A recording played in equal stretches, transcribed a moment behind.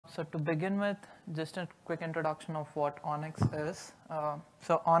So to begin with, just a quick introduction of what ONNX is.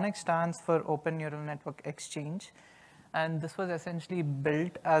 So ONNX stands for Open Neural Network Exchange, and this was essentially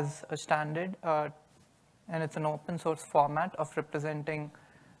built as a standard, and it's an open source format of representing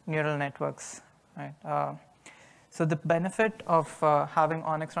neural networks. Right? So the benefit of having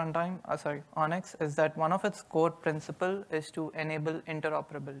ONNX runtime, ONNX, is that one of its core principle is to enable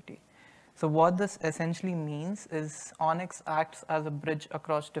interoperability. So what this essentially means is ONNX acts as a bridge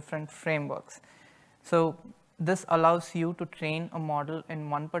across different frameworks. So this allows you to train a model in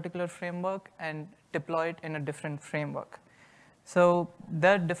one particular framework and deploy it in a different framework. So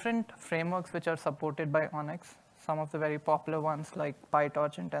there are different frameworks which are supported by ONNX, some of the very popular ones like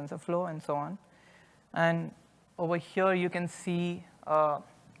PyTorch and TensorFlow and so on. And over here you can see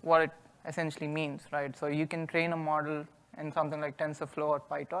what it essentially means, right? So you can train a model in something like TensorFlow or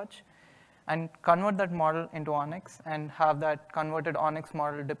PyTorch and convert that model into ONNX and have that converted ONNX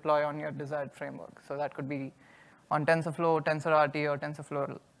model deploy on your desired framework. So that could be on TensorFlow, TensorRT, or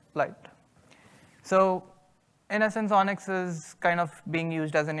TensorFlow Lite. So in essence, ONNX is kind of being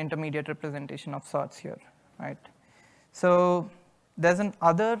used as an intermediate representation of sorts here, right? So there's an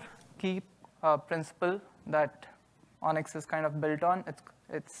other key principle that ONNX is kind of built on.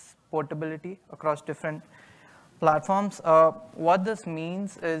 It's portability across different platforms. What this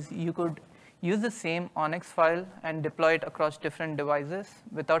means is you could use the same ONNX file and deploy it across different devices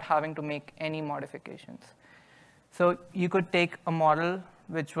without having to make any modifications. So you could take a model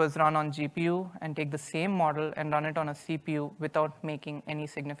which was run on GPU and take the same model and run it on a CPU without making any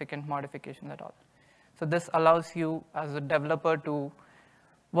significant modifications at all. So this allows you as a developer to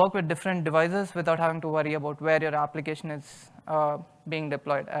work with different devices without having to worry about where your application is being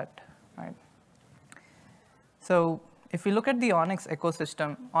deployed at, right? So if we look at the ONNX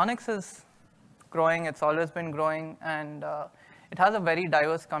ecosystem, ONNX is growing, it's always been growing, and it has a very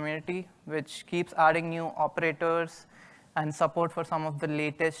diverse community which keeps adding new operators and support for some of the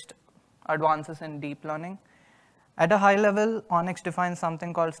latest advances in deep learning. At a high level, ONNX defines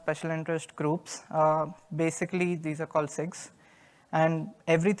something called special interest groups. Basically, these are called SIGs. And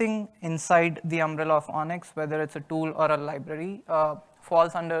everything inside the umbrella of ONNX, whether it's a tool or a library,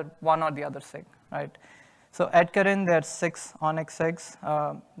 falls under one or the other SIG, right? So at current, there are 6 ONNX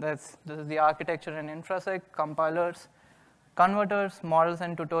SIGs. This is the architecture and infrasig, compilers, converters, models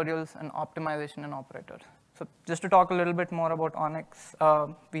and tutorials, and optimization and operators. So just to talk a little bit more about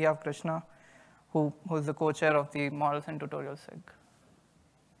ONNX, we have Krishna, who is the co-chair of the models and tutorials SIG.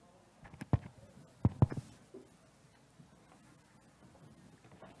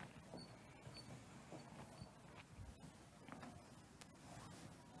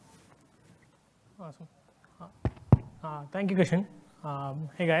 Awesome. Thank you, Kishan.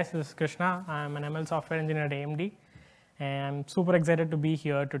 Hey guys, this is Krishna. I'm an ML software engineer at AMD, and I'm super excited to be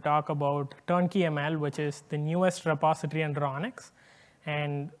here to talk about Turnkey ML, which is the newest repository under ONNX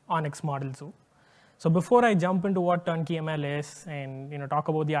and ONNX Model Zoo. So before I jump into what Turnkey ML is and talk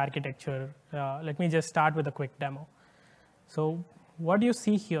about the architecture, let me just start with a quick demo. So what you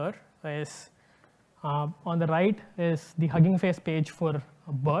see here is on the right is the Hugging Face page for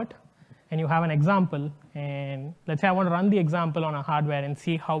a BERT. And you have an example, and let's say I want to run the example on a hardware and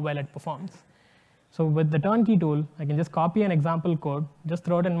see how well it performs. So with the Turnkey tool, I can just copy an example code, just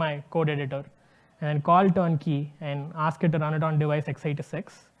throw it in my code editor, and call Turnkey and ask it to run it on device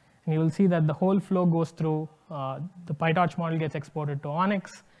x86. And you will see that the whole flow goes through, the PyTorch model gets exported to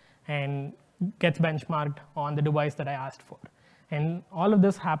ONNX and gets benchmarked on the device that I asked for. And all of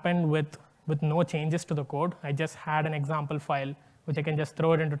this happened with no changes to the code. I just had an example file which I can just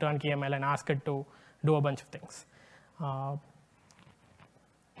throw it into Turnkey ML and ask it to do a bunch of things.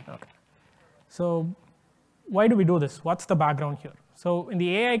 Okay. So why do we do this? What's the background here? So in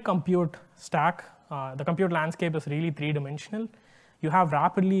the AI compute stack, the compute landscape is really 3-dimensional. You have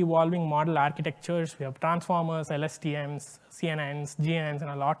rapidly evolving model architectures. We have transformers, LSTMs, CNNs, GNNs,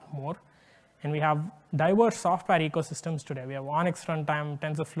 and a lot more. And we have diverse software ecosystems today. We have ONNX runtime,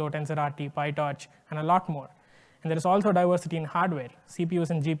 TensorFlow, TensorRT, PyTorch, and a lot more. And there is also diversity in hardware. CPUs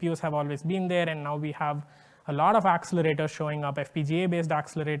and GPUs have always been there, and now we have a lot of accelerators showing up, FPGA-based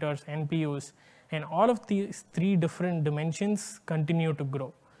accelerators, NPUs, and all of these 3 different dimensions continue to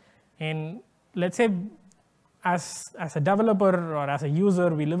grow. And let's say as a developer or as a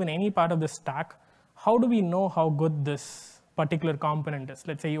user, we live in any part of the stack, how do we know how good this particular component is?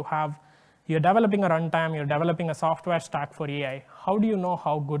 Let's say you're developing a runtime, you're developing a software stack for AI. How do you know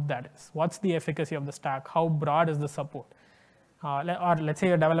how good that is? What's the efficacy of the stack? How broad is the support? Or let's say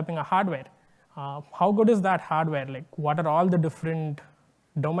you're developing a hardware. How good is that hardware? Like, what are all the different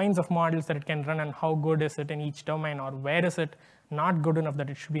domains of models that it can run, and how good is it in each domain, or where is it not good enough that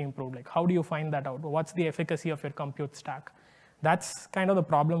it should be improved? Like, how do you find that out? What's the efficacy of your compute stack? That's kind of the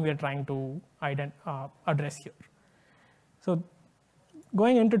problem we're trying to address here. So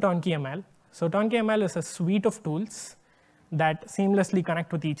going into Turnkey ML. So Turnkey ML is a suite of tools that seamlessly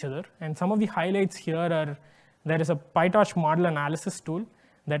connect with each other. And some of the highlights here are, there is a PyTorch model analysis tool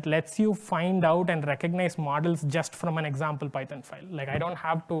that lets you find out and recognize models just from an example Python file. Like, I don't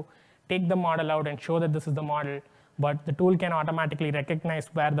have to take the model out and show that this is the model, but the tool can automatically recognize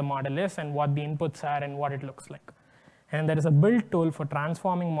where the model is and what the inputs are and what it looks like. And there is a build tool for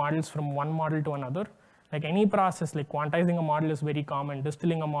transforming models from one model to another. Like any process, like quantizing a model is very common,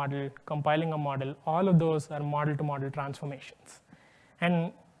 distilling a model, compiling a model, all of those are model-to-model transformations.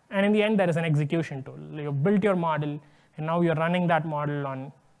 And in the end, there is an execution tool. You built your model, and now you're running that model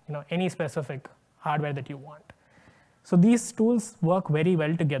on any specific hardware that you want. So these tools work very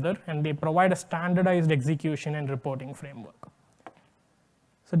well together, and they provide a standardized execution and reporting framework.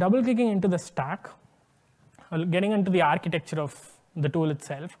 So double-clicking into the stack, getting into the architecture of the tool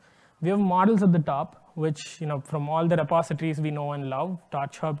itself, we have models at the top, which from all the repositories we know and love,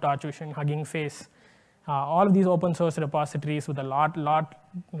 Torch Hub, Torch Vision, Hugging Face, all of these open source repositories with a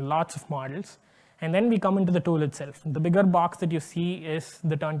lots of models. And then we come into the tool itself. The bigger box that you see is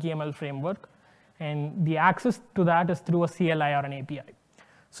the Turnkey ML framework, and the access to that is through a CLI or an API.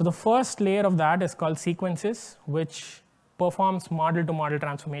 So the first layer of that is called sequences, which performs model-to-model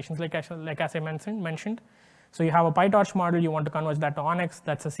transformations, like as I mentioned. So you have a PyTorch model, you want to converge that to ONNX,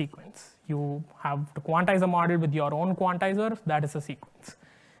 that's a sequence. You have to quantize a model with your own quantizer, that is a sequence.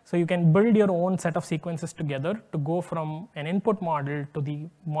 So you can build your own set of sequences together to go from an input model to the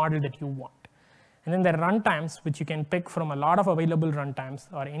model that you want. And then there are runtimes, which you can pick from a lot of available runtimes,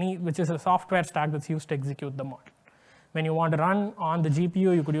 or which is a software stack that's used to execute the model. When you want to run on the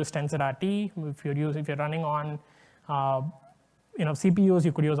GPU, you could use TensorRT. If you're running on CPUs,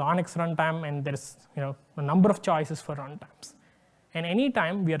 you could use ONNX runtime, and there's a number of choices for runtimes. And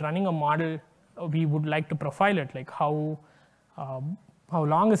anytime we are running a model, we would like to profile it, like how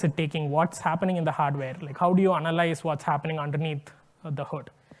long is it taking, what's happening in the hardware, like how do you analyze what's happening underneath the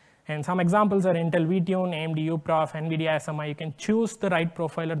hood. And some examples are Intel vTune, AMD UProf, NVIDIA SMI. You can choose the right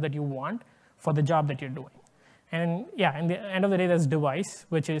profiler that you want for the job that you're doing. And yeah, in the end of the day, there's device,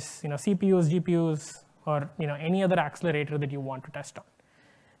 which is CPUs, GPUs, or any other accelerator that you want to test on.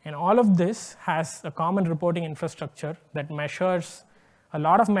 And all of this has a common reporting infrastructure that measures a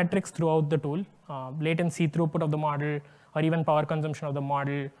lot of metrics throughout the tool, latency, throughput of the model, or even power consumption of the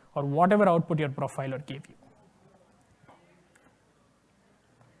model, or whatever output your profiler gave you.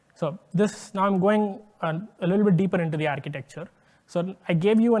 So now I'm going a little bit deeper into the architecture. So I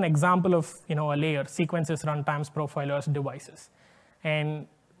gave you an example of a layer, sequences, runtimes, profilers, devices. And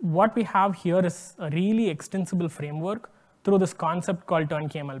what we have here is a really extensible framework through this concept called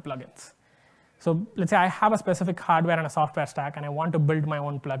Turnkey ML plugins. So let's say I have a specific hardware and a software stack, and I want to build my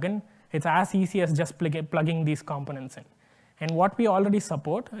own plugin. It's as easy as just plugging these components in. And what we already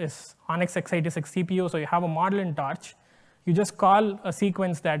support is ONNX x86 CPU. So you have a model in Torch. You just call a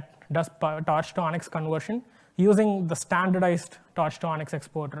sequence that does Torch to ONNX conversion using the standardized Torch to ONNX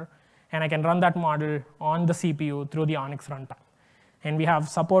exporter. And I can run that model on the CPU through the ONNX runtime. And we have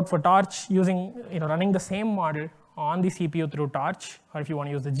support for Torch using, running the same model on the CPU through Torch. Or if you want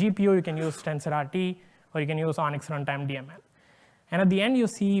to use the GPU, you can use TensorRT, or you can use ONNX runtime DML. And at the end, you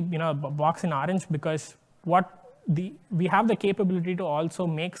see a box in orange because we have the capability to also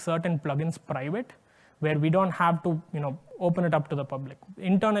make certain plugins private, where we don't have to open it up to the public.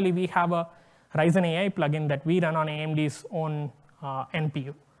 Internally, we have a Ryzen AI plugin that we run on AMD's own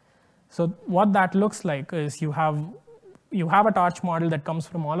NPU. So what that looks like is you have a Torch model that comes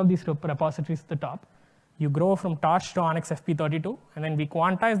from all of these repositories at the top. You grow from Torch to ONNX FP32, and then we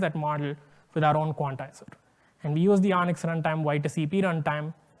quantize that model with our own quantizer. And we use the ONNX runtime, Y2CP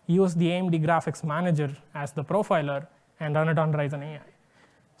runtime, use the AMD graphics manager as the profiler, and run it on Ryzen AI.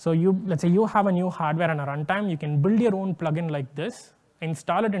 So let's say you have a new hardware and a runtime, you can build your own plugin like this,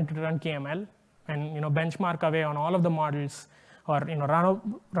 install it into Turnkey ML, and benchmark away on all of the models, or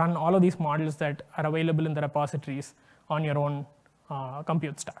run all of these models that are available in the repositories on your own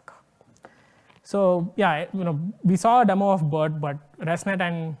compute stack. So yeah, we saw a demo of BERT, but ResNet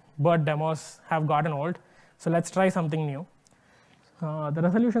and BERT demos have gotten old. So let's try something new. The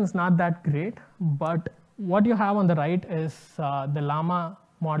resolution is not that great, but what you have on the right is the Llama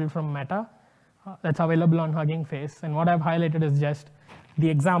model from Meta that's available on Hugging Face. And what I've highlighted is just the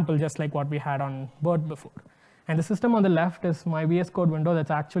example, just like what we had on BERT before. And the system on the left is my VS Code window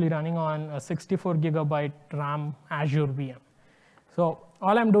that's actually running on a 64 gigabyte RAM Azure VM. So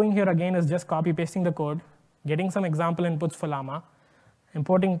all I'm doing here again is just copy pasting the code, getting some example inputs for Llama,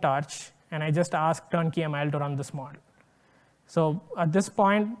 importing Torch, and I just ask turnkey ML to run this model. So at this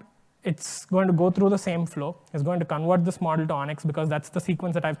point, it's going to go through the same flow. It's going to convert this model to ONNX because that's the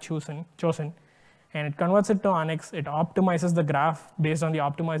sequence that I've chosen. And it converts it to ONNX. It optimizes the graph based on the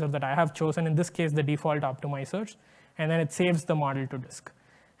optimizer that I have chosen, in this case, the default optimizers. And then it saves the model to disk.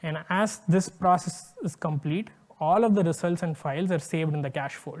 And as this process is complete, all of the results and files are saved in the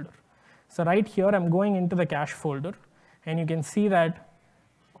cache folder. So right here, I'm going into the cache folder. And you can see that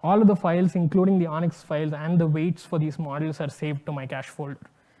all of the files, including the ONNX files and the weights for these models, are saved to my cache folder.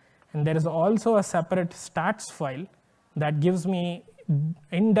 And there is also a separate stats file that gives me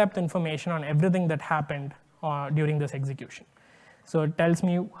in-depth information on everything that happened during this execution. So it tells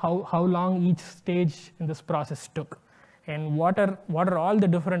me how long each stage in this process took, and what are all the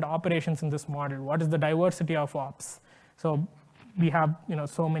different operations in this model. What is the diversity of ops? So we have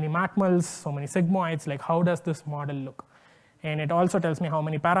so many macmls, so many sigmoids. Like, how does this model look? And it also tells me how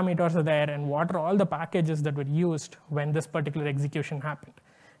many parameters are there and what are all the packages that were used when this particular execution happened.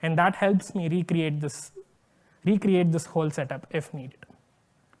 And that helps me recreate this whole setup if needed.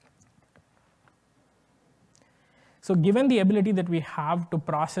 So given the ability that we have to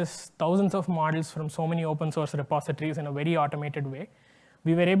process thousands of models from so many open source repositories in a very automated way,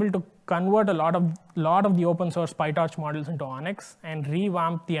 we were able to convert a lot of the open source PyTorch models into ONNX and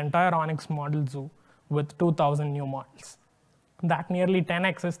revamp the entire ONNX model zoo with 2,000 new models. That nearly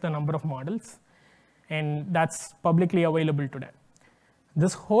 10x is the number of models, and that's publicly available today.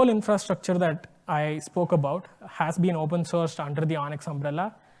 This whole infrastructure that I spoke about has been open sourced under the ONNX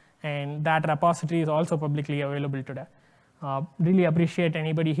umbrella, and that repository is also publicly available today. Really appreciate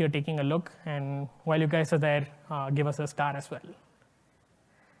anybody here taking a look, and while you guys are there, give us a star as well.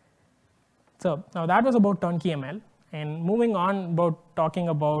 So now that was about turnkey ML, and moving on about talking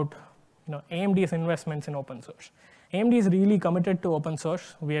about AMD's investments in open source. AMD is really committed to open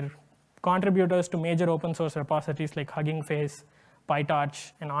source. We're contributors to major open source repositories like Hugging Face,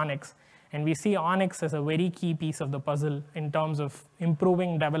 PyTorch, and ONNX. And we see ONNX as a very key piece of the puzzle in terms of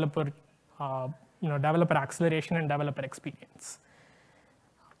improving developer acceleration and developer experience.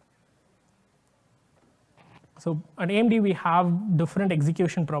 So at AMD, we have different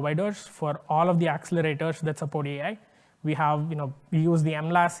execution providers for all of the accelerators that support AI. We use the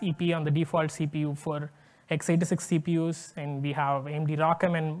MLAS EP on the default CPU for x86 CPUs, and we have AMD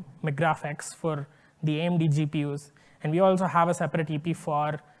ROCm and McGrath-X for the AMD GPUs. And we also have a separate EP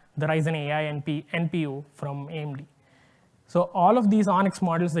for the Ryzen AI NPU from AMD. So all of these ONNX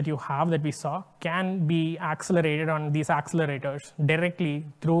models that you have that we saw can be accelerated on these accelerators directly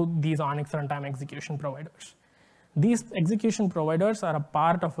through these ONNX runtime execution providers. These execution providers are a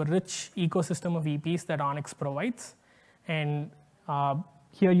part of a rich ecosystem of EPs that ONNX provides. And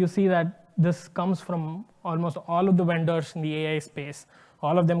here you see that this comes from almost all of the vendors in the AI space.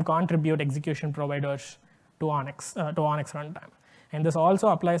 All of them contribute execution providers to ONNX runtime. And this also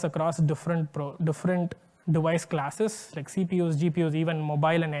applies across different device classes like CPUs, GPUs, even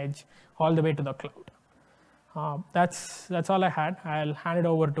mobile and edge, all the way to the cloud. That's all I had. I'll hand it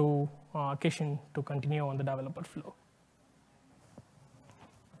over to Kishan to continue on the developer flow.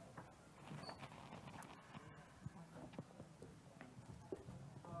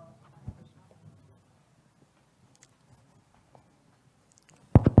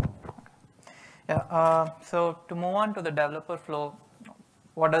 Yeah, so to move on to the developer flow,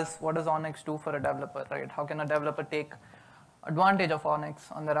 what does ONNX do for a developer, right? How can a developer take advantage of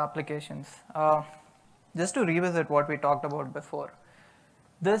ONNX on their applications? Just to revisit what we talked about before,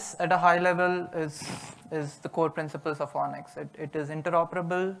 this at a high level is the core principles of ONNX. It is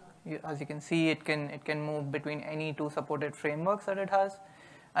interoperable. As you can see, it can move between any two supported frameworks that it has,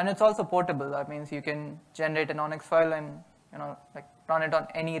 and it's also portable. That means you can generate an ONNX file and run it on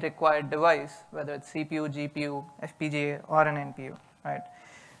any required device, whether it's CPU, GPU, FPGA, or an NPU, right?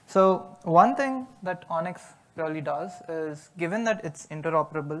 So one thing that ONNX really does is, given that it's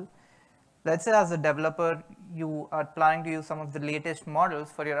interoperable, let's say as a developer, you are planning to use some of the latest models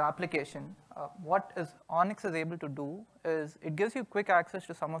for your application. What ONNX is able to do is it gives you quick access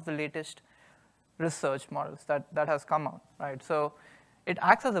to some of the latest research models that has come out, right? So it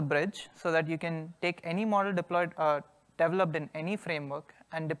acts as a bridge so that you can take any model developed in any framework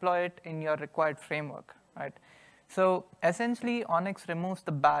and deploy it in your required framework, right? So essentially, ONNX removes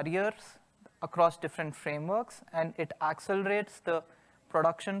the barriers across different frameworks, and it accelerates the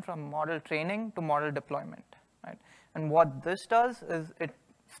production from model training to model deployment, right? And what this does is it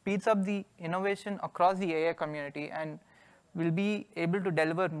speeds up the innovation across the AI community, and we'll be able to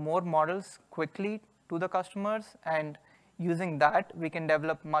deliver more models quickly to the customers, and using that, we can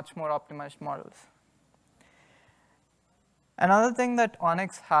develop much more optimized models. Another thing that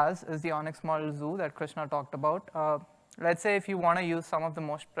ONNX has is the ONNX model zoo that Krishna talked about. Let's say if you want to use some of the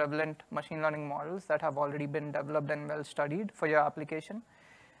most prevalent machine learning models that have already been developed and well studied for your application,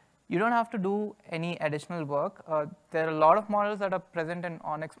 you don't have to do any additional work. There are a lot of models that are present in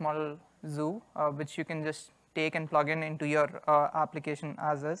ONNX model zoo, which you can just take and plug in into your application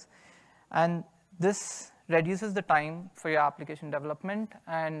as is. And this reduces the time for your application development,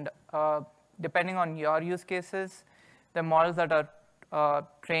 and depending on your use cases, the models that are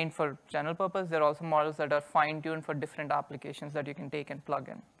trained for general purpose, there are also models that are fine-tuned for different applications that you can take and plug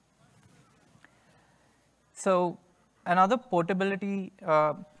in. So another portability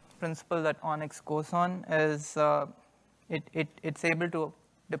principle that ONNX goes on is it's able to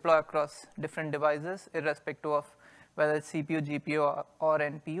deploy across different devices, irrespective of whether it's CPU, GPU, or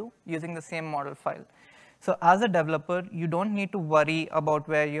NPU, using the same model file. So as a developer, you don't need to worry about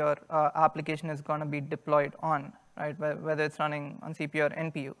where your application is going to be deployed on, right? Whether it's running on CPU or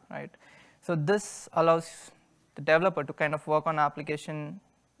NPU, right? So this allows the developer to kind of work on application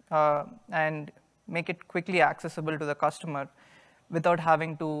and make it quickly accessible to the customer without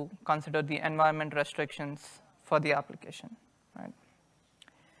having to consider the environment restrictions for the application, right?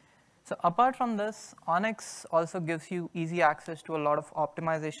 So apart from this, ONNX also gives you easy access to a lot of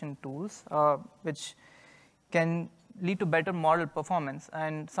optimization tools, which can lead to better model performance.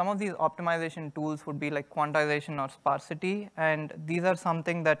 And some of these optimization tools would be like quantization or sparsity, and these are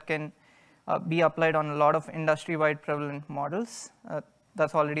something that can be applied on a lot of industry-wide prevalent models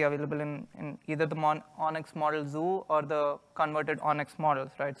that's already available in either the ONNX model zoo or the converted ONNX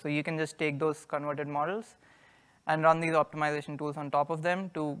models, right? So you can just take those converted models and run these optimization tools on top of them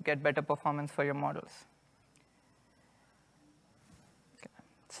to get better performance for your models. Okay.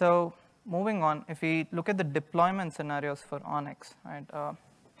 So moving on, if we look at the deployment scenarios for ONNX, right?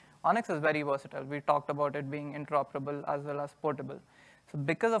 ONNX is very versatile. We talked about it being interoperable as well as portable. So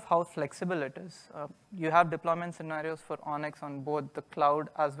because of how flexible it is, you have deployment scenarios for ONNX on both the cloud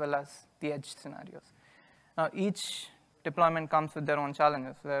as well as the edge scenarios. Now, each deployment comes with their own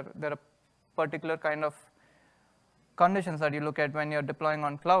challenges. There are particular kind of conditions that you look at when you're deploying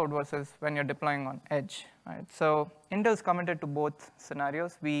on cloud versus when you're deploying on edge, right? So Intel's committed to both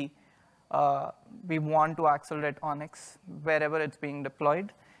scenarios. We want to accelerate ONNX wherever it's being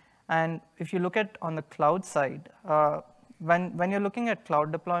deployed. And if you look at on the cloud side, when you're looking at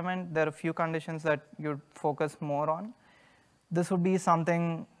cloud deployment, there are a few conditions that you'd focus more on. This would be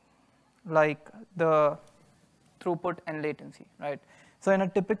something like the throughput and latency, right? So in a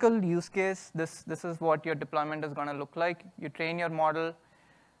typical use case, this is what your deployment is going to look like. You train your model,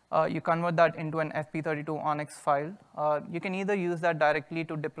 you convert that into an FP32 ONNX file. You can either use that directly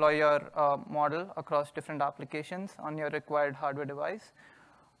to deploy your model across different applications on your required hardware device,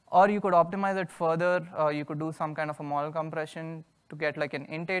 or you could optimize it further. You could do some kind of a model compression to get like an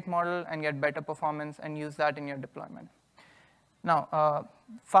int8 model and get better performance and use that in your deployment. Now,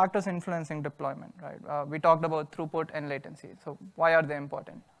 factors influencing deployment, right? We talked about throughput and latency. So why are they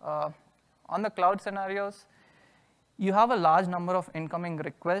important? On the cloud scenarios, you have a large number of incoming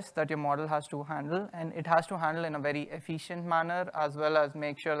requests that your model has to handle, and it has to handle in a very efficient manner as well as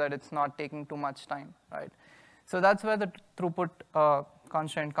make sure that it's not taking too much time, right? So that's where the throughput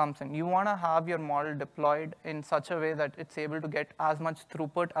constraint comes in. You want to have your model deployed in such a way that it's able to get as much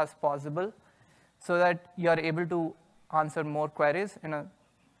throughput as possible so that you're able to answer more queries in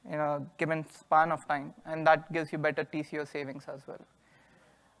a given span of time, and that gives you better TCO savings as well.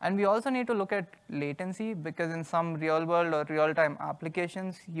 And we also need to look at latency, because in some real world or real time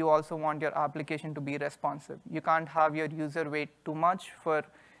applications, you also want your application to be responsive. You can't have your user wait too much for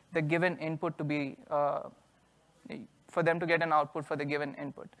the given input to be, for them to get an output for the given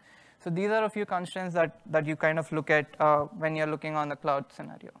input. So these are a few constraints that you kind of look at when you're looking on the cloud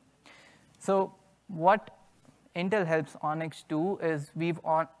scenario. So what Intel helps ONNX do is we've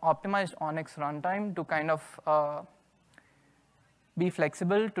optimized ONNX runtime to kind of be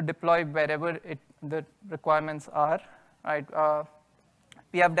flexible to deploy wherever the requirements are, right?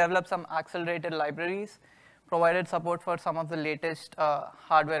 We have developed some accelerated libraries, provided support for some of the latest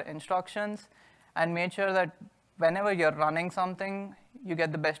hardware instructions, and made sure that whenever you're running something, you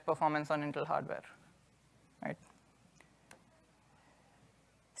get the best performance on Intel hardware, right?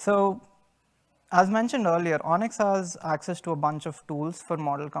 So as mentioned earlier, ONNX has access to a bunch of tools for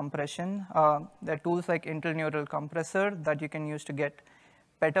model compression. There are tools like Intel Neural Compressor that you can use to get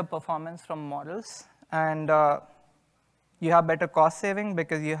better performance from models. And you have better cost saving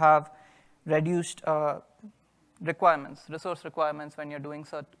because you have reduced resource requirements when you're doing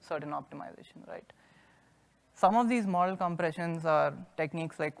certain optimization, right? Some of these model compressions are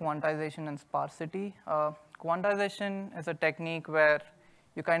techniques like quantization and sparsity. Quantization is a technique where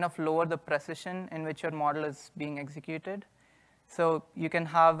you kind of lower the precision in which your model is being executed. So you can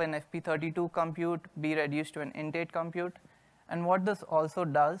have an FP32 compute be reduced to an int8 compute. And what this also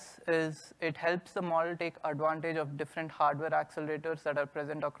does is it helps the model take advantage of different hardware accelerators that are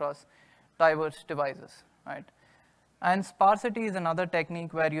present across diverse devices, right? And sparsity is another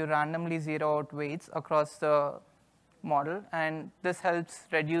technique where you randomly zero out weights across the model, and this helps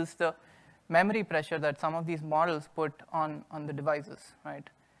reduce the memory pressure that some of these models put on the devices, right?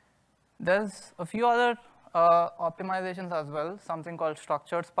 There's a few other optimizations as well, something called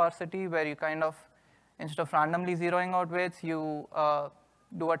structured sparsity, where you kind of, instead of randomly zeroing out weights, you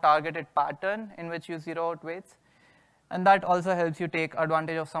do a targeted pattern in which you zero out weights. And that also helps you take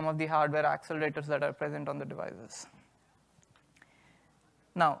advantage of some of the hardware accelerators that are present on the devices.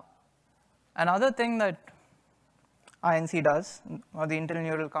 Now, another thing that INC does, or the Intel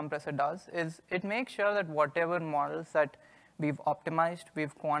Neural Compressor does, is it makes sure that whatever models that we've optimized,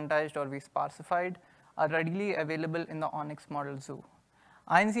 we've quantized, or we've sparsified are readily available in the ONNX model zoo.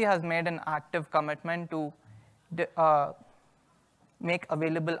 INC has made an active commitment to make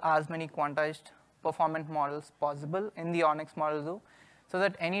available as many quantized performant models possible in the ONNX model zoo, so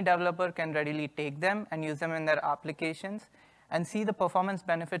that any developer can readily take them and use them in their applications and see the performance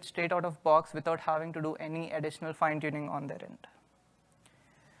benefits straight out of box without having to do any additional fine-tuning on their end.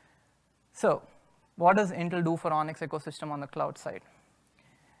 So what does Intel do for ONNX ecosystem on the cloud side?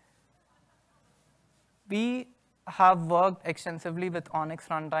 We have worked extensively with ONNX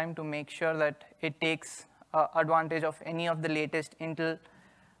runtime to make sure that it takes advantage of any of the latest Intel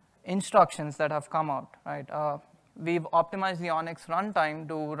instructions that have come out, right? We've optimized the ONNX runtime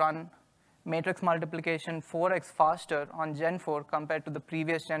to run matrix multiplication 4x faster on Gen 4 compared to the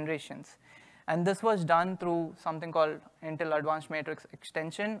previous generations. And this was done through something called Intel Advanced Matrix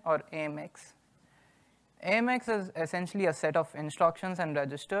Extension, or AMX. AMX is essentially a set of instructions and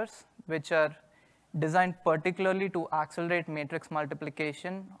registers which are designed particularly to accelerate matrix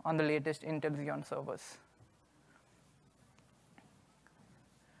multiplication on the latest Intel Xeon servers.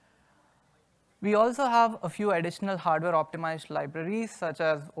 We also have a few additional hardware optimized libraries such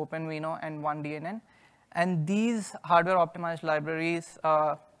as OpenVINO and 1DNN. And these hardware optimized libraries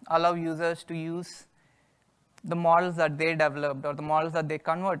allow users to use the models that they developed or the models that they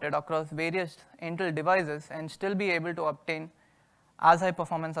converted across various Intel devices and still be able to obtain as high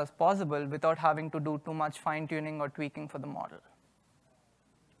performance as possible without having to do too much fine tuning or tweaking for the model.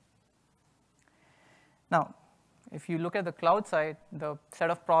 Now, if you look at the cloud side, the set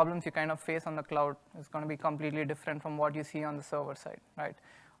of problems you kind of face on the cloud is going to be completely different from what you see on the server side, right?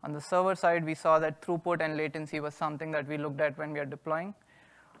 On the server side, we saw that throughput and latency was something that we looked at when we are deploying.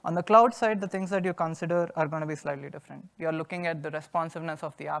 On the cloud side, the things that you consider are going to be slightly different. You're looking at the responsiveness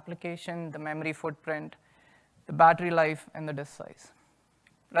of the application, the memory footprint, the battery life, and the disk size.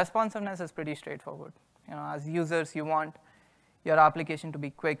 Responsiveness is pretty straightforward. You know, as users, you want your application to be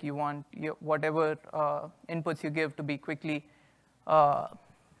quick. You want whatever inputs you give to be quickly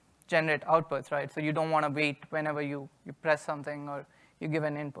generate outputs, right? So you don't want to wait whenever you press something or you give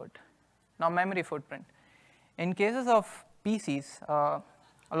an input. Now, memory footprint. In cases of PCs,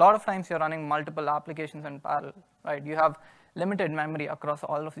 a lot of times you're running multiple applications in parallel, right? You have limited memory across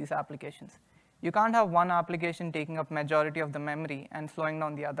all of these applications. You can't have one application taking up majority of the memory and slowing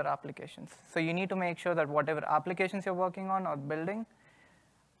down the other applications. So you need to make sure that whatever applications you're working on or building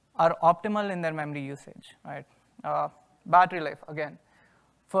are optimal in their memory usage, right? Battery life, again.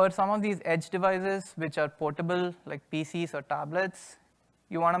 For some of these edge devices which are portable, like PCs or tablets,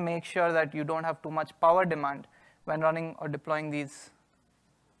 you want to make sure that you don't have too much power demand when running or deploying these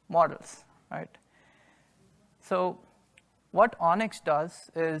models, right? So what ONNX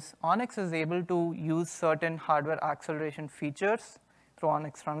does is ONNX is able to use certain hardware acceleration features through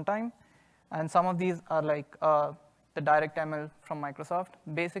ONNX runtime. And some of these are like the DirectML from Microsoft.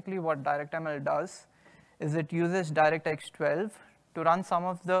 Basically, what DirectML does is it uses DirectX 12 to run some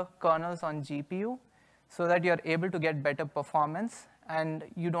of the kernels on GPU so that you're able to get better performance and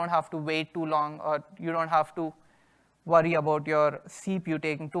you don't have to wait too long or you don't have to worry about your CPU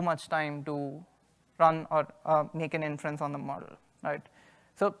taking too much time to run or make an inference on the model, right?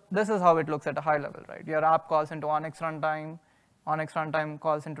 So this is how it looks at a high level, right? Your app calls into ONNX runtime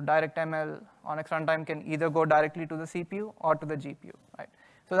calls into DirectML. ONNX runtime can either go directly to the CPU or to the GPU, right?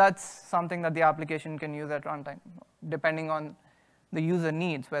 So that's something that the application can use at runtime, depending on the user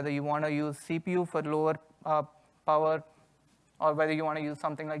needs, whether you want to use CPU for lower power or whether you want to use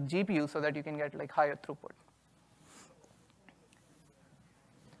something like GPU so that you can get like higher throughput.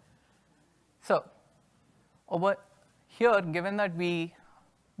 So over here, given that we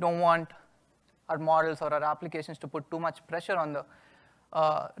don't want our models or our applications to put too much pressure on the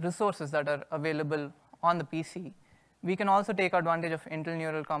resources that are available on the PC, we can also take advantage of Intel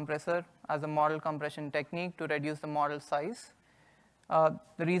Neural Compressor as a model compression technique to reduce the model size.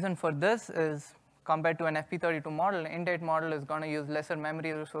 The reason for this is, compared to an FP32 model, Int8 model is going to use lesser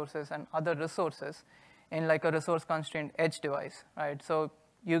memory resources and other resources in like a resource-constrained edge device, right? So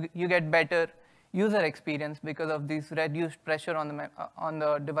you get better user experience because of these reduced pressure on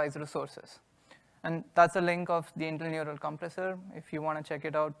the device resources. And that's a link of the Intel Neural Compressor. If you want to check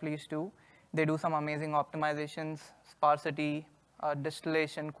it out, please do. They do some amazing optimizations, sparsity,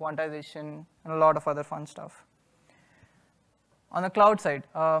 distillation, quantization, and a lot of other fun stuff. On the cloud side,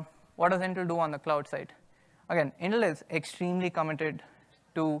 what does Intel do on the cloud side? Again, Intel is extremely committed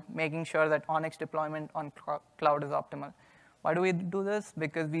to making sure that ONNX deployment on cloud is optimal. Why do we do this?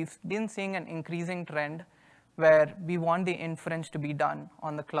 Because we've been seeing an increasing trend where we want the inference to be done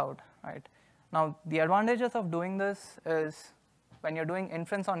on the cloud, right? Now, the advantages of doing this is when you're doing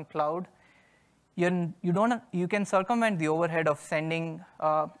inference on cloud, you can circumvent the overhead of sending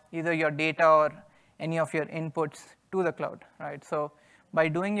either your data or any of your inputs to the cloud, right? So by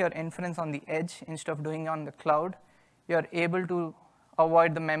doing your inference on the edge instead of doing it on the cloud, you're able to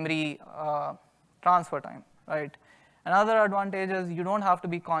avoid the memory transfer time, right? Another advantage is you don't have to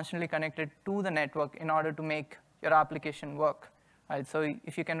be constantly connected to the network in order to make your application work, right? So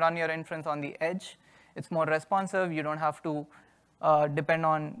if you can run your inference on the edge, it's more responsive. You don't have to depend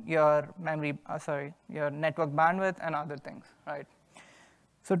on your your network bandwidth and other things, right?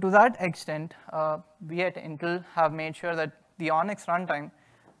 So to that extent, we at Intel have made sure that the ONNX runtime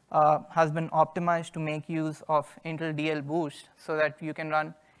has been optimized to make use of Intel DL Boost so that you can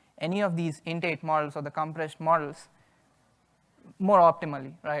run any of these Int8 models or the compressed models more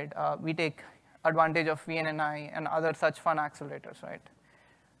optimally, right? We take advantage of VNNI and other such fun accelerators, right?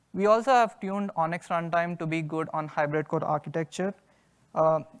 We also have tuned ONNX runtime to be good on hybrid core architecture.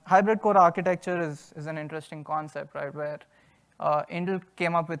 Hybrid core architecture is an interesting concept, right, where Intel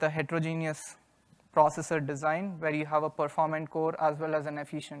came up with a heterogeneous processor design where you have a performant core as well as an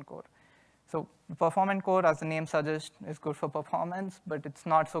efficient core. So the performant core, as the name suggests, is good for performance, but it's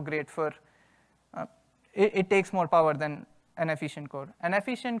not so great for, it takes more power than an efficient core. An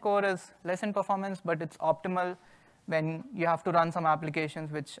efficient core is less in performance, but it's optimal when you have to run some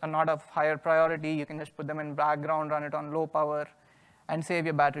applications which are not of higher priority. You can just put them in background, run it on low power, and save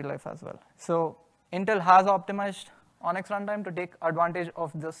your battery life as well. So Intel has optimized ONNX runtime to take advantage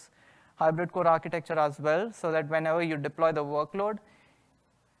of this hybrid core architecture as well, so that whenever you deploy the workload,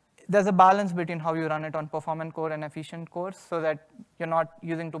 there's a balance between how you run it on performant core and efficient cores, so that you're not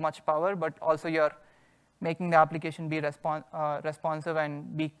using too much power, but also you're making the application be responsive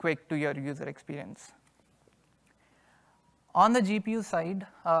and be quick to your user experience. On the GPU side,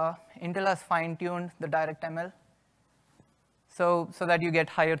 Intel has fine-tuned the DirectML so that you get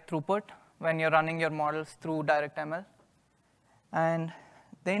higher throughput when you're running your models through DirectML. And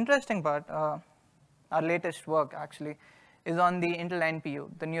the interesting part, our latest work actually, is on the Intel NPU,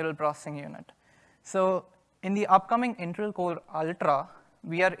 the Neural Processing Unit. So in the upcoming Intel Core Ultra,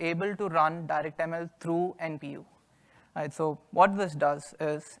 we are able to run DirectML through NPU. Right, so what this does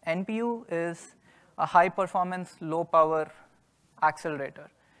is NPU is a high-performance, low-power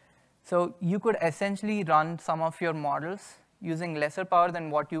accelerator. So you could essentially run some of your models using lesser power than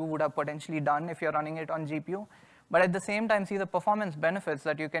what you would have potentially done if you're running it on GPU, but at the same time see the performance benefits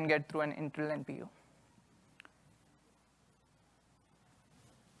that you can get through an Intel NPU.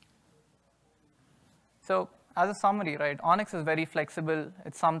 So as a summary, right, ONNX is very flexible.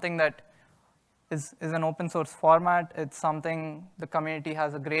 It's something that is an open source format. It's something the community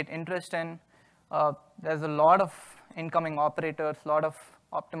has a great interest in. There's a lot of incoming operators, a lot of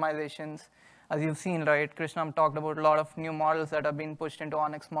optimizations. As you've seen, right, Krishna talked about a lot of new models that are being pushed into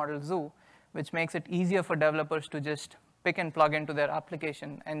ONNX Model Zoo, which makes it easier for developers to just pick and plug into their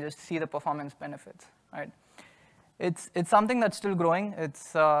application and just see the performance benefits, right? It's something that's still growing.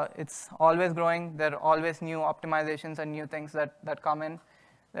 It's always growing. There are always new optimizations and new things that come in.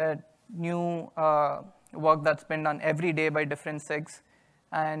 There are new work that's been done every day by different SIGs.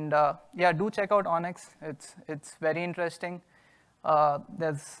 And yeah, do check out ONNX. It's very interesting.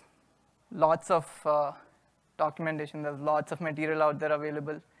 There's lots of documentation. There's lots of material out there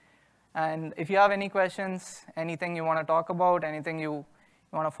available. And if you have any questions, anything you want to talk about, anything you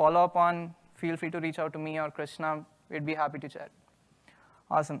want to follow up on, feel free to reach out to me or Krishna. We'd be happy to chat.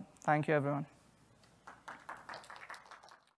 Awesome. Thank you, everyone.